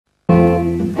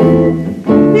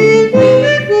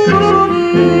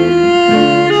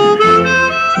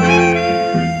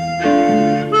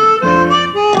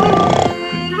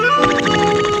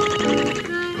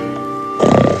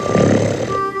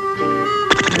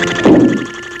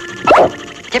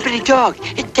Deputy Dawg.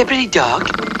 Deputy Dawg.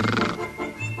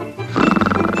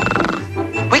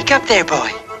 Wake up there,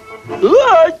 boy.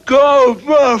 Let go of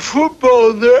my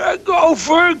football there,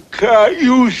 Gopher. Can't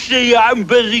you see I'm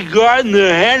busy guarding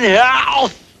the hen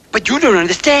house? But you don't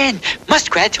understand.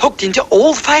 Muskrat's hooked into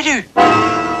old fighter.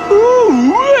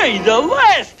 Ooh, wait, the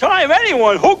last time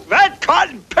anyone hooked that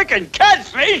cotton-picking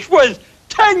catfish was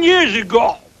 10 years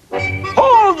ago.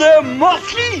 Hold them,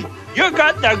 Muskie. You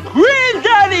got the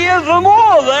granddaddy of them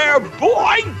all there,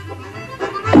 boy.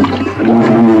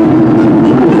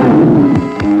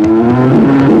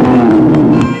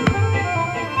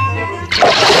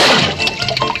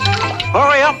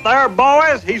 Hurry up there,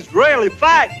 boys. He's really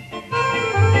fat.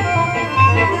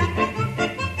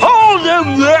 Hold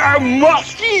him there,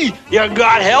 Muskie. You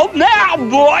got help now,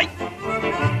 boy.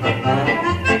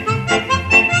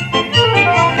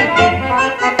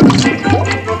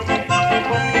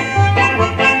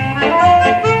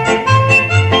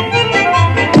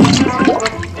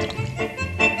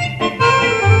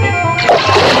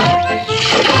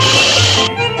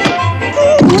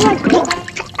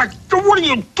 What are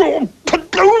you doing?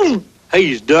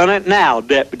 He's done it now,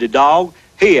 Deputy Dawg.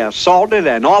 He assaulted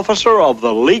an officer of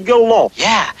the legal law.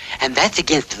 Yeah, and that's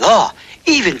against the law,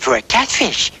 even for a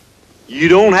catfish. You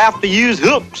don't have to use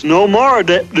hooks no more,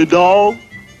 Deputy Dawg.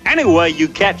 Anyway, you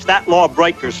catch that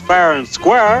lawbreaker's fair and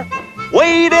square.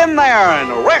 Wade in there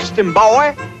and arrest him,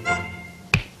 boy.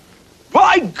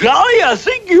 By golly, I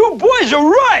think you boys are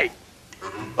right.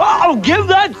 I'll give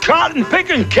that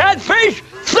cotton-picking catfish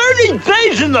 30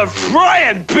 days in the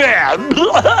frying pan.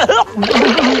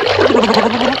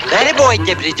 That a boy,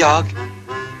 Deputy Dawg.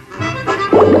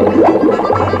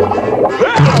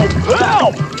 Help!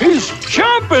 Help! He's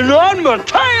chomping on my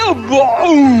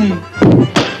tailbone!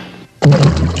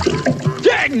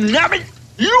 Dangnabbit!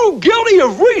 You guilty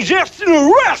of resisting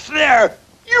arrest there!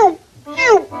 You...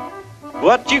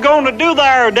 What you gonna do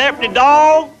there, Deputy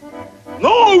Dawg?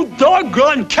 No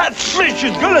doggone catfish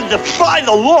is gonna defy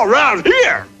the law around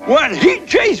here! When he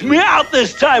chased me out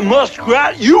this time,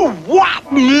 Muskrat, you whapped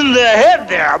him in the head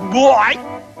there, boy!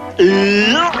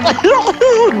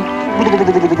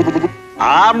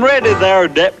 I'm ready there,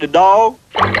 Deputy Dawg.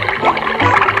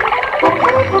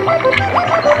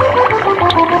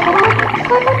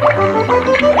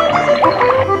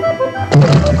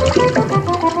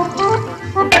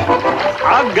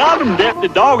 I got him, Deputy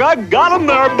Dawg. I got him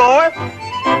there, boy.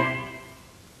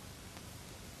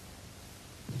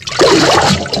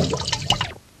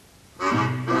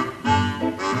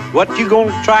 What you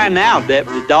gonna try now,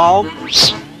 Deputy Dawg?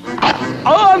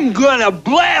 I'm gonna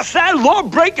blast that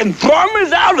law-breaking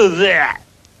farmers out of there.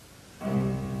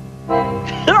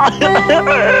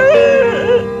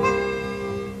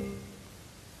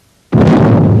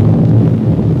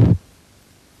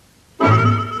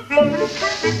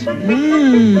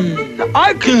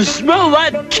 I can smell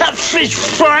that catfish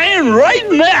frying right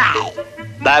now.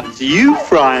 That's you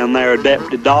frying there,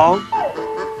 Deputy Dawg.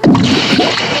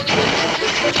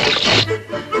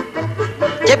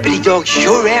 Deputy Dawg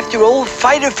sure after old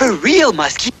fighter for real,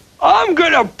 Muskie. I'm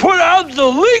gonna put out the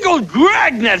legal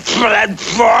dragnets for that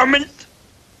varmint.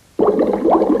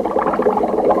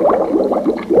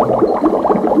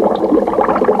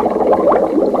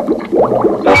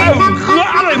 I've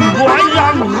got him, boys!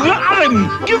 I've got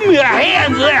him! Give me a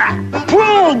hand there!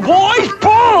 Pull, boys,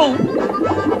 pull!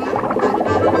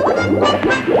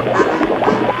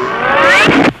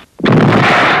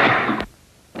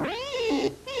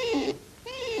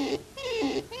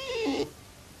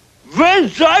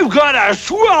 Vince, I've got a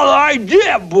swell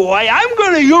idea, boy. I'm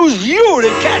gonna use you to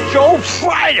catch old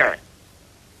Fighter.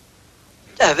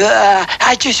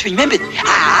 I just remembered.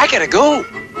 I gotta go.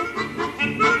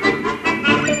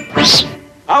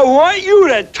 I want you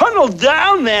to tunnel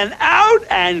down and out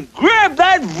and grab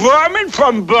that varmint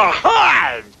from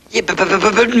behind. Yeah,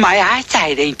 but my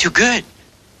eyesight ain't too good.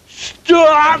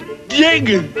 Stop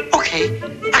digging. Okay,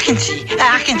 I can see.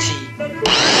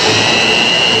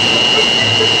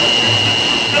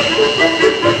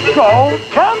 Don't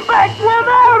come back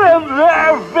without him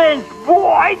there, Vince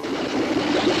boy.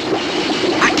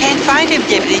 I can't find him,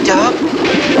 Deputy Dawg.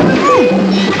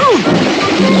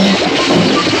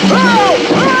 Help!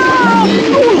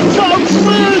 Do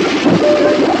something!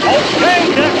 Okay,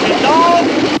 Deputy Dawg.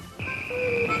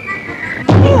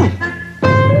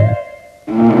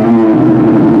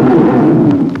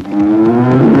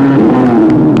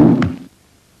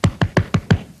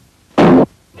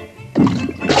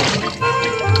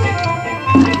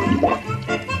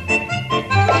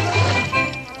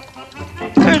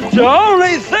 It's the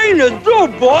only thing to do,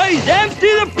 boys.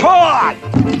 Empty the pot.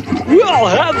 We'll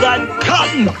have that cotton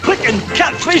hunting, picking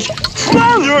catfish,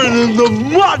 floundering in the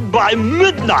mud by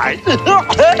midnight.